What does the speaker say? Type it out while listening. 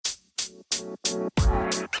Hey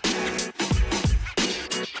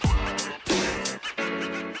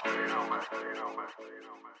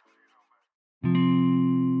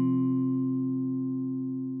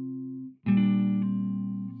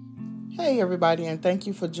everybody, and thank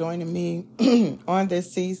you for joining me on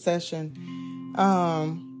this seed session.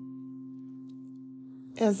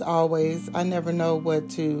 As always, I never know what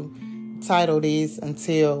to title these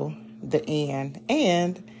until the end.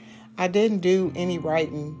 And I didn't do any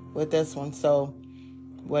writing with this one, so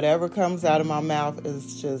whatever comes out of my mouth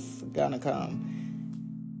is just gonna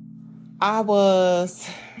come. I was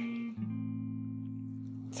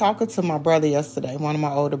talking to my brother yesterday, one of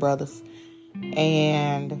my older brothers,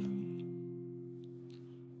 and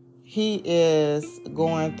he is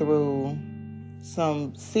going through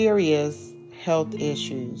some serious health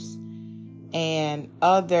issues and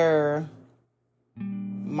other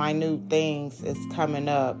minute things is coming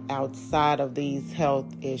up outside of these health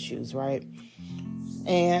issues, right?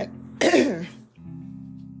 And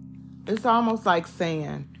it's almost like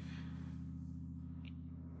saying,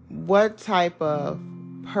 what type of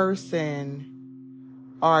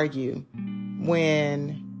person are you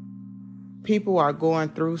when people are going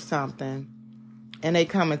through something and they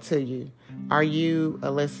coming to you? Are you a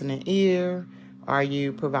listening ear? Are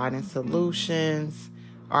you providing solutions?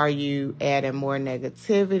 Are you adding more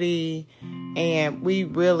negativity? And we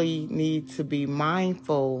really need to be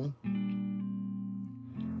mindful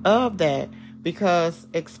of that, because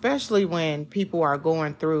especially when people are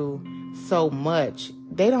going through so much,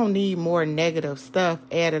 they don't need more negative stuff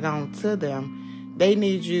added on to them. They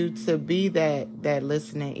need you to be that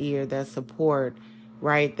listening ear, that support,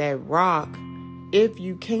 right? That rock, if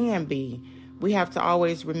you can be. We have to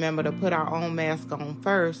always remember to put our own mask on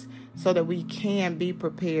first so that we can be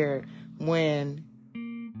prepared when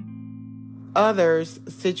others'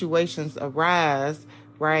 situations arise,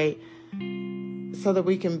 right? So that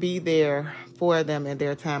we can be there for them in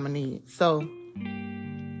their time of need. So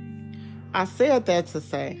I said that to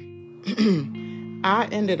say, I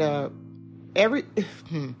ended up,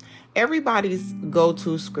 everybody's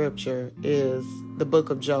go-to scripture is the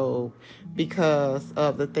book of Job because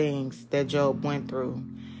of the things that Job went through.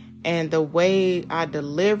 And the way I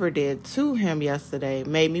delivered it to him yesterday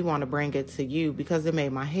made me want to bring it to you because it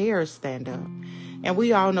made my hair stand up. And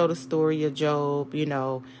we all know the story of Job,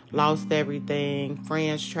 lost everything.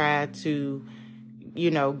 Friends tried to,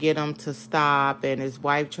 get him to stop, and his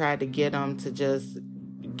wife tried to get him to just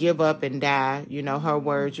give up and die. Her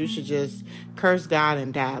words, you should just curse God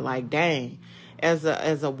and die. Like, dang. As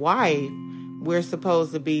a wife, we're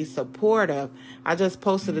supposed to be supportive. I just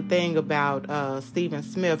posted a thing about Stephen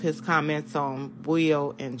Smith, his comments on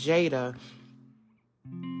Will and Jada,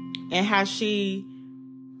 and how she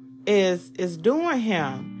is doing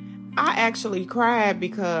him. I actually cried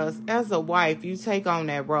because as a wife, you take on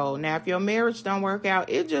that role. Now, if your marriage don't work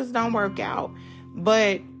out, it just don't work out.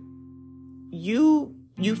 But you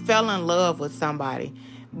fell in love with somebody.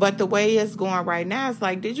 But the way it's going right now, it's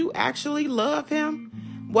like, did you actually love him?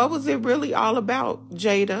 What was it really all about,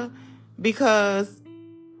 Jada? Because,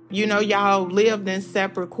 y'all lived in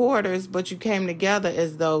separate quarters, but you came together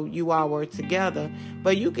as though you all were together.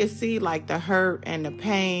 But you can see like the hurt and the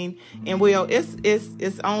pain. And Will,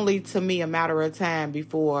 it's only to me a matter of time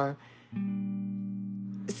before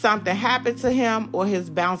something happened to him or his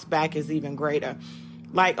bounce back is even greater.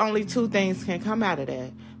 Like, only two things can come out of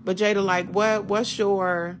that. But Jada, like, what's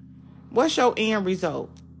your end result?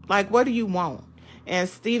 Like, what do you want? And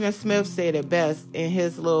Stephen Smith said it best in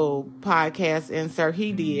his little podcast insert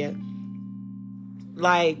he did.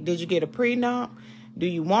 Like, did you get a prenup? Do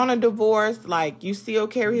you want a divorce? Like, you still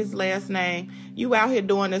carry his last name? You out here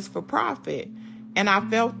doing this for profit. And I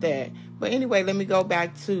felt that. But anyway, let me go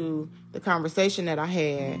back to the conversation that I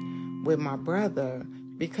had with my brother,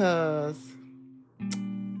 because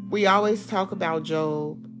we always talk about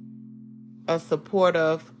Job, a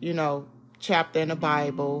supportive, chapter in the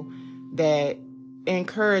Bible that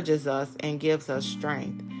encourages us and gives us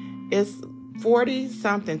strength. It's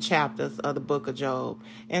 40-something chapters of the book of Job.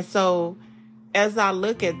 And so as I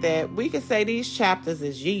look at that, we could say these chapters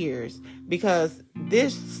is years, because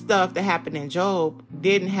this stuff that happened in Job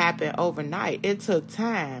didn't happen overnight. It took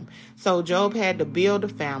time. So Job had to build a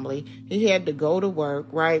family. He had to go to work,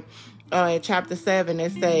 right? In chapter 7,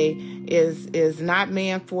 it say, is not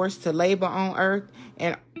man forced to labor on earth,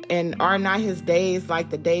 and are not his days like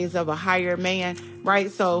the days of a hired man,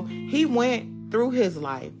 right? So he went through his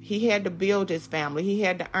life. He had to build his family. He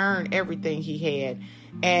had to earn everything he had.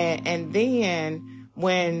 And then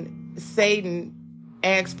when Satan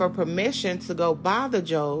ask for permission to go bother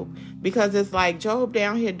Job, because it's like, Job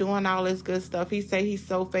down here doing all this good stuff. He say he's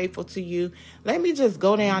so faithful to you. Let me just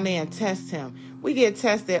go down there and test him. We get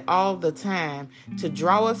tested all the time to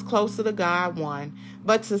draw us closer to God, one,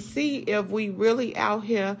 but to see if we really out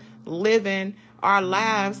here living our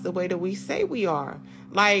lives the way that we say we are.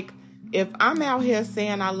 Like, if I'm out here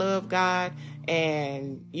saying I love God,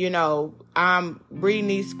 and, I'm reading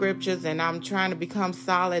these scriptures and I'm trying to become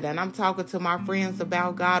solid, and I'm talking to my friends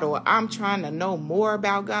about God, or I'm trying to know more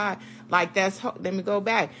about God, like, let me go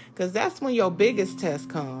back, because that's when your biggest test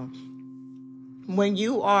comes. When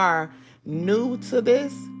you are new to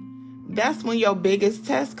this, that's when your biggest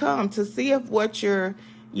test comes, to see if what you're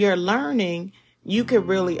learning, you can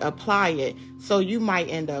really apply it. So you might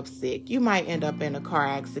end up sick. You might end up in a car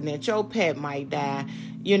accident. Your pet might die.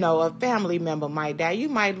 A family member might die. You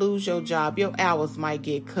might lose your job. Your hours might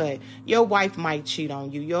get cut. Your wife might cheat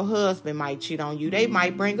on you. Your husband might cheat on you. They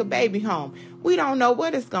might bring a baby home. We don't know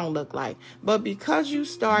what it's going to look like. But because you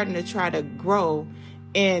starting to try to grow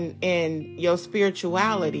in your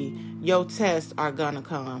spirituality, your tests are gonna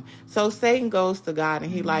come. So Satan goes to God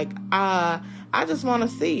and he like, I just want to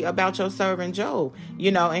see about your servant Job,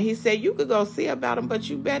 and he said, you could go see about him, but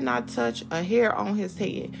you better not touch a hair on his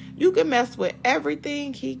head. You can mess with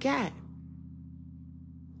everything he got.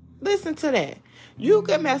 Listen to that. You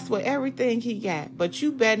can mess with everything he got, but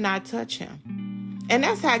you better not touch him. And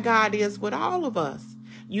that's how God is with all of us.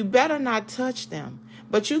 You better not touch them.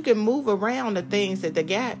 But you can move around the things that they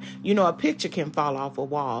got. A picture can fall off a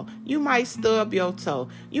wall. You might stub your toe.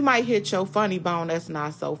 You might hit your funny bone that's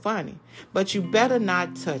not so funny. But you better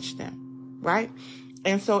not touch them, right?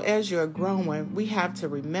 And so as you're growing, we have to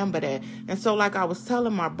remember that. And so like I was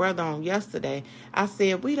telling my brother on yesterday, I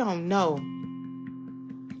said, we don't know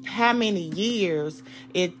how many years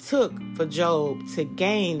it took for Job to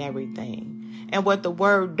gain everything. And what the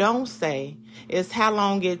word don't say is how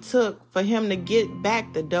long it took for him to get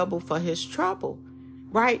back the double for his trouble,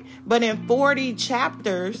 right? But in 40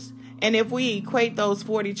 chapters, and if we equate those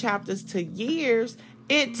 40 chapters to years,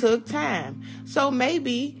 it took time. So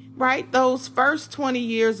maybe, right, those first 20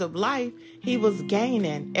 years of life, he was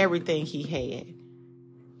gaining everything he had.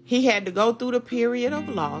 He had to go through the period of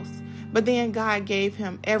loss, but then God gave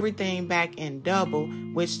him everything back in double,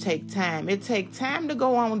 which take time. It takes time to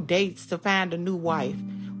go on dates to find a new wife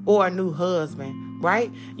or a new husband,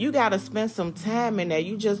 right? You got to spend some time in there.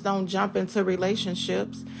 You just don't jump into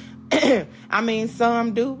relationships. I mean,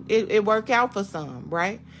 some do. It work out for some,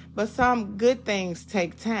 right? But some good things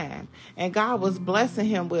take time. And God was blessing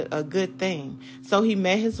him with a good thing. So he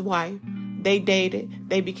met his wife. They dated.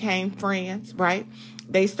 They became friends, right?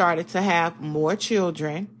 They started to have more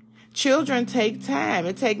children. Children take time.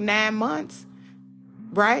 It takes 9 months,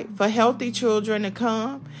 right, for healthy children to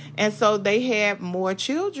come. And so they had more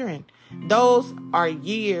children. Those are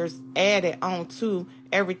years added on to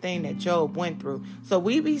everything that Job went through. So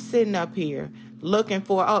we be sitting up here looking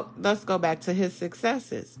for, let's go back to his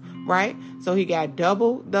successes, right? So he got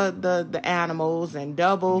double the animals and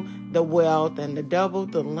double the wealth and double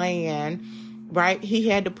the land, right? He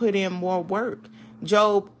had to put in more work.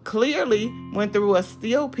 Job clearly went through a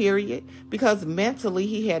still period because mentally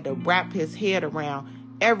he had to wrap his head around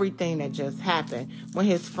everything that just happened. When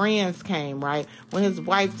his friends came, right? When his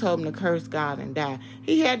wife told him to curse God and die.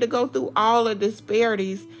 He had to go through all the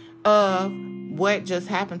disparities of what just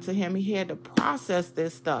happened to him. He had to process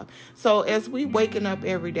this stuff. So as we waking up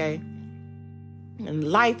every day and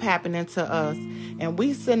life happening to us, and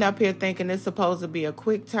we sitting up here thinking it's supposed to be a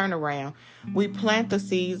quick turnaround, we plant the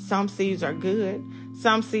seeds. Some seeds are good.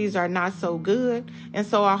 Some seeds are not so good. And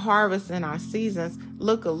so our harvests and our seasons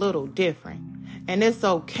look a little different. And it's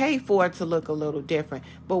okay for it to look a little different.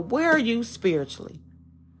 But where are you spiritually?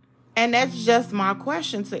 And that's just my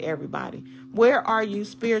question to everybody. Where are you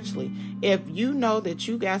spiritually? If you know that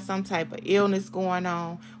you got some type of illness going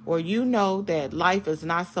on, or you know that life is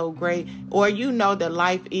not so great, or you know that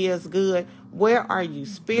life is good, where are you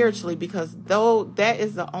spiritually? Because though that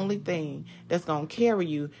is the only thing that's going to carry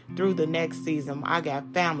you through the next season. I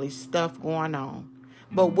got family stuff going on.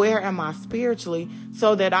 But where am I spiritually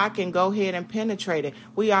so that I can go ahead and penetrate it?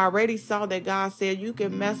 We already saw that God said you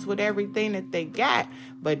can mess with everything that they got,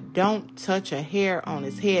 but don't touch a hair on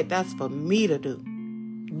his head. That's for me to do.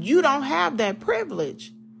 You don't have that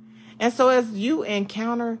privilege. And so as you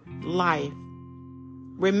encounter life,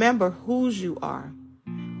 remember whose you are.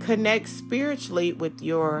 Connect spiritually with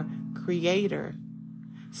your Creator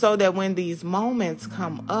so that when these moments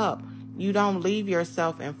come up, you don't leave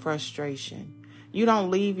yourself in frustration. You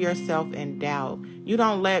don't leave yourself in doubt. You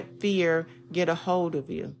don't let fear get a hold of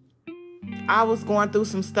you. I was going through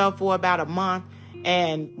some stuff for about a month,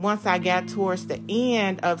 And once I got towards the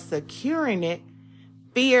end of securing it,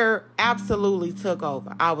 fear absolutely took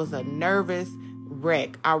over. I was a nervous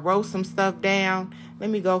wreck. I wrote some stuff down. Let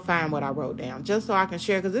me go find what I wrote down just so I can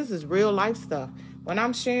share, because this is real life stuff. When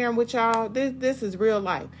I'm sharing with y'all, this is real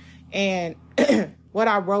life. And what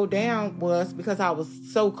I wrote down was, because I was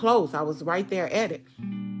so close, I was right there at it.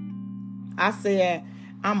 I said,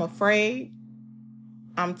 I'm afraid.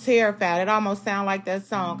 I'm terrified. It almost sounds like that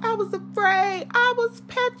song. I was afraid. I was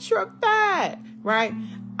petrified. Right?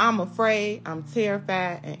 I'm afraid. I'm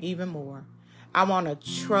terrified. And even more, I want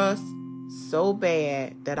to trust so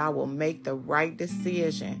bad that I will make the right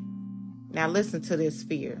decision. Now listen to this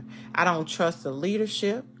fear. I don't trust the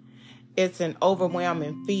leadership. It's an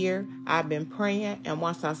overwhelming fear. I've been praying, and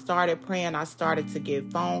once I started praying, I started to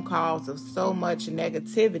get phone calls of so much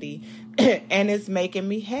negativity, and it's making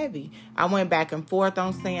me heavy. I went back and forth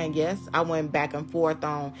on saying yes. I went back and forth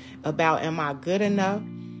on about, am I good enough?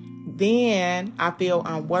 Then I feel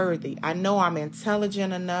unworthy. I know I'm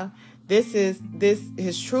intelligent enough. This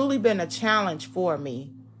has truly been a challenge for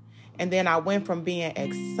me. And then I went from being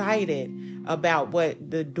excited about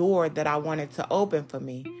what the door that I wanted to open for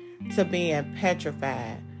me to being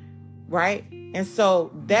petrified, right? And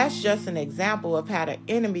so that's just an example of how the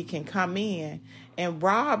enemy can come in and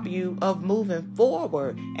rob you of moving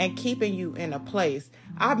forward and keeping you in a place.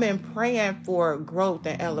 I've been praying for growth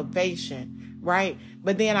and elevation, right?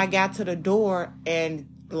 But then I got to the door and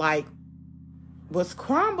was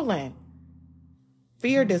crumbling.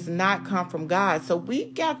 Fear does not come from God. So we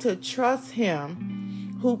got to trust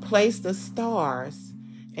him who placed the stars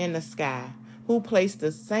in the sky, who placed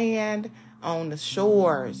the sand on the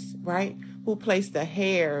shores, right? Who placed the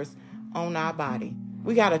hairs on our body.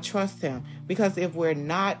 We got to trust him, because if we're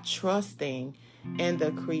not trusting in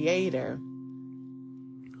the Creator,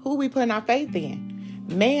 who we putting our faith in?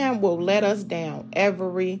 Man will let us down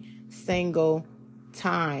every single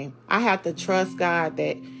time. I have to trust God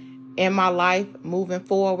that in my life moving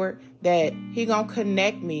forward, that he gonna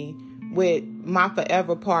connect me with my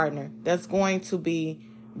forever partner that's going to be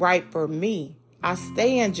right for me. I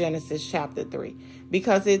stay in Genesis chapter 3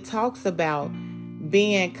 because it talks about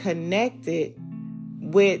being connected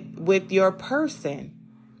with your person,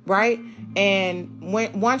 right? And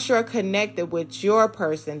once you're connected with your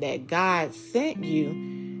person that God sent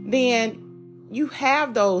you, then you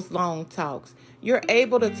have those long talks. You're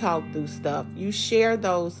able to talk through stuff. You share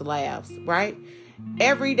those laughs, right?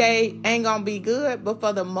 Every day ain't gonna be good, but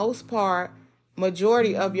for the most part,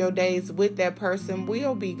 majority of your days with that person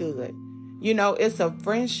will be good. You know, it's a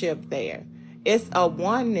friendship there. It's a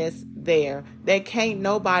oneness there that can't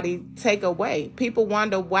nobody take away. People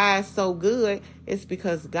wonder why it's so good. It's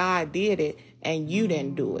because God did it and you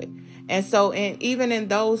didn't do it. And so even in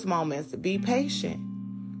those moments, be patient,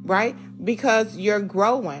 right? Because you're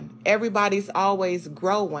growing. Everybody's always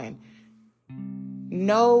growing.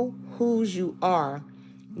 Know whose you are.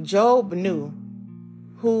 Job knew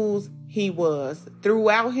whose he was.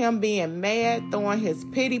 Throughout him being mad, throwing his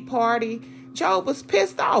pity party, Job was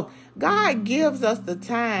pissed off. God gives us the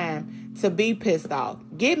time to be pissed off.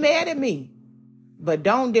 Get mad at me, but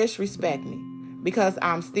don't disrespect me, because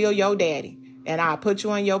I'm still your daddy and I'll put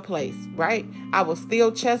you in your place, right? I will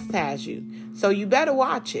still chastise you. So you better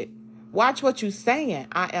watch it. Watch what you're saying.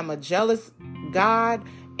 I am a jealous God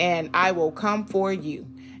and I will come for you.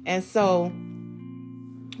 And so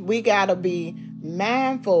we got to be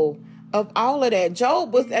mindful of all of that.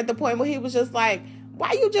 Job was at the point where he was just like,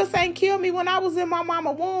 why you just ain't kill me when I was in my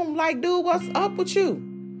mama's womb? Like, dude, what's up with you?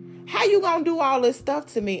 How you gonna do all this stuff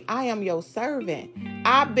to me? I am your servant.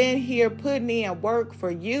 I've been here putting in work for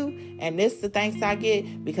you, and this the thanks I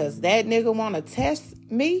get because that nigga want to test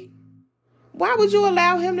me? Why would you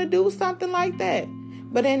allow him to do something like that?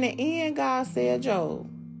 But in the end, God said, Job,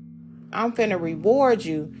 I'm finna reward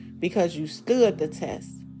you because you stood the test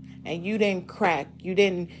and you didn't crack. You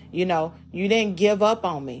didn't give up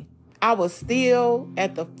on me. I was still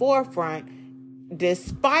at the forefront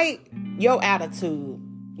despite your attitude.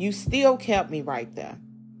 You still kept me right there.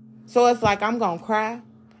 So it's like I'm going to cry.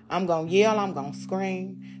 I'm going to yell. I'm going to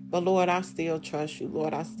scream. But Lord, I still trust you.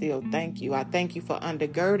 Lord, I still thank you. I thank you for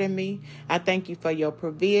undergirding me. I thank you for your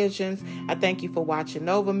provisions. I thank you for watching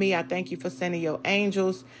over me. I thank you for sending your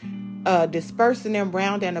angels, dispersing them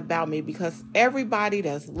round and about me, because everybody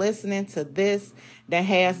that's listening to this that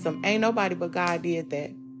has ain't nobody but God did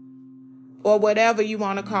that. Or whatever you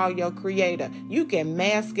want to call your Creator. You can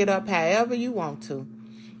mask it up however you want to.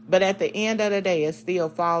 But at the end of the day, it still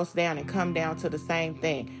falls down and come down to the same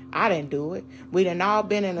thing. I didn't do it. We done all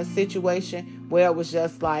been in a situation where it was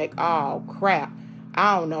just like, oh, crap.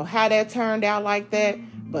 I don't know how that turned out like that.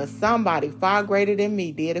 but somebody far greater than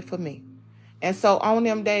me did it for me. And so on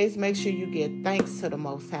them days, make sure you give thanks to the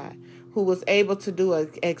Most High, who was able to do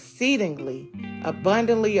exceedingly,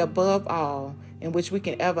 abundantly above all in which we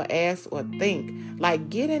can ever ask or think. Like,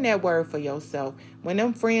 get in that word for yourself. When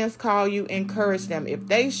them friends call you, encourage them. If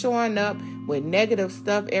they showing up with negative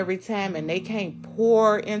stuff every time and they can't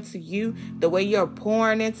pour into you the way you're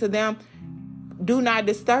pouring into them, do not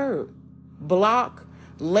disturb. Block.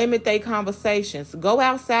 Limit their conversations. Go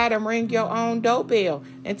outside and ring your own doorbell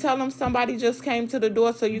and tell them somebody just came to the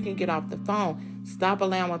door so you can get off the phone. Stop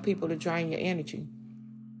allowing people to drain your energy.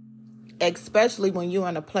 Especially when you're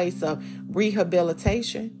in a place of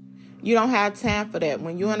rehabilitation. You don't have time for that.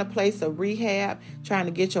 When you're in a place of rehab, trying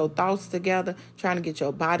to get your thoughts together, trying to get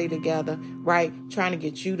your body together, right? Trying to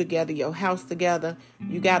get you together, your house together,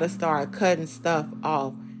 you got to start cutting stuff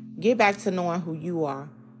off. Get back to knowing who you are,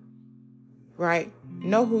 right?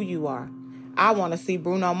 Know who you are. I want to see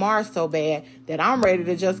Bruno Mars so bad that I'm ready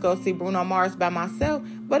to just go see Bruno Mars by myself,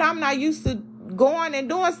 but I'm not used to going and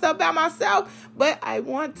doing stuff by myself, but I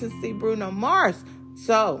want to see Bruno Mars.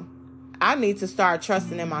 So I need to start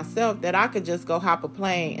trusting in myself that I could just go hop a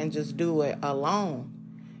plane and just do it alone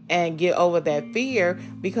and get over that fear,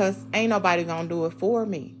 because ain't nobody gonna do it for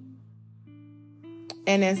me.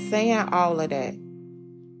 And in saying all of that,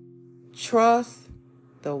 trust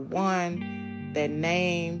the one that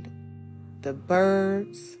named the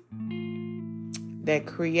birds, that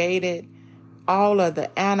created all of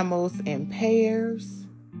the animals in pairs,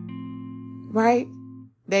 right?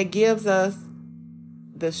 That gives us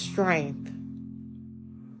the strength,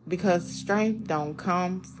 because strength don't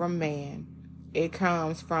come from man. It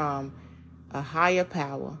comes from a higher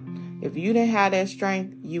power. If you didn't have that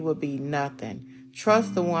strength, you would be nothing.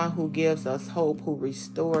 Trust the one who gives us hope, who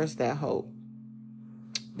restores that hope,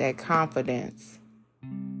 that confidence.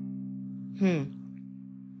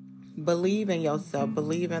 Believe in yourself.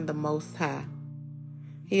 Believe in the Most High.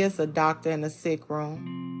 He is a doctor in the sick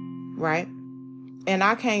room, right? And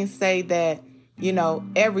I can't say that,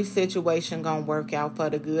 every situation gonna work out for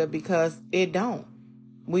the good, because it don't.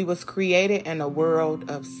 We was created in a world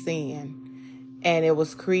of sin, and it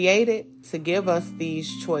was created to give us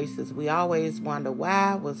these choices. We always wonder,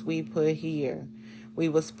 why was we put here? We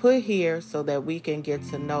was put here so that we can get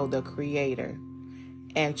to know the Creator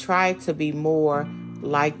and try to be more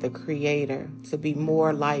like the Creator, to be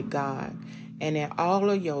more like God. And in all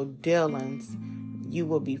of your dealings, you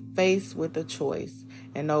will be faced with a choice.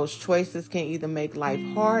 And those choices can either make life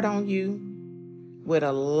hard on you with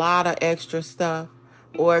a lot of extra stuff,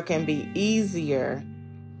 or it can be easier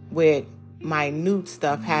with minute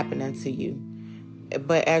stuff happening to you.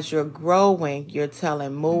 But as you're growing, you're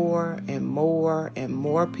telling more and more and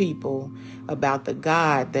more people about the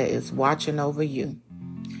God that is watching over you.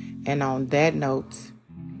 And on that note,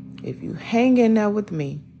 if you hang in there with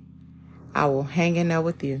me, I will hang in there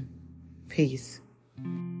with you. Peace.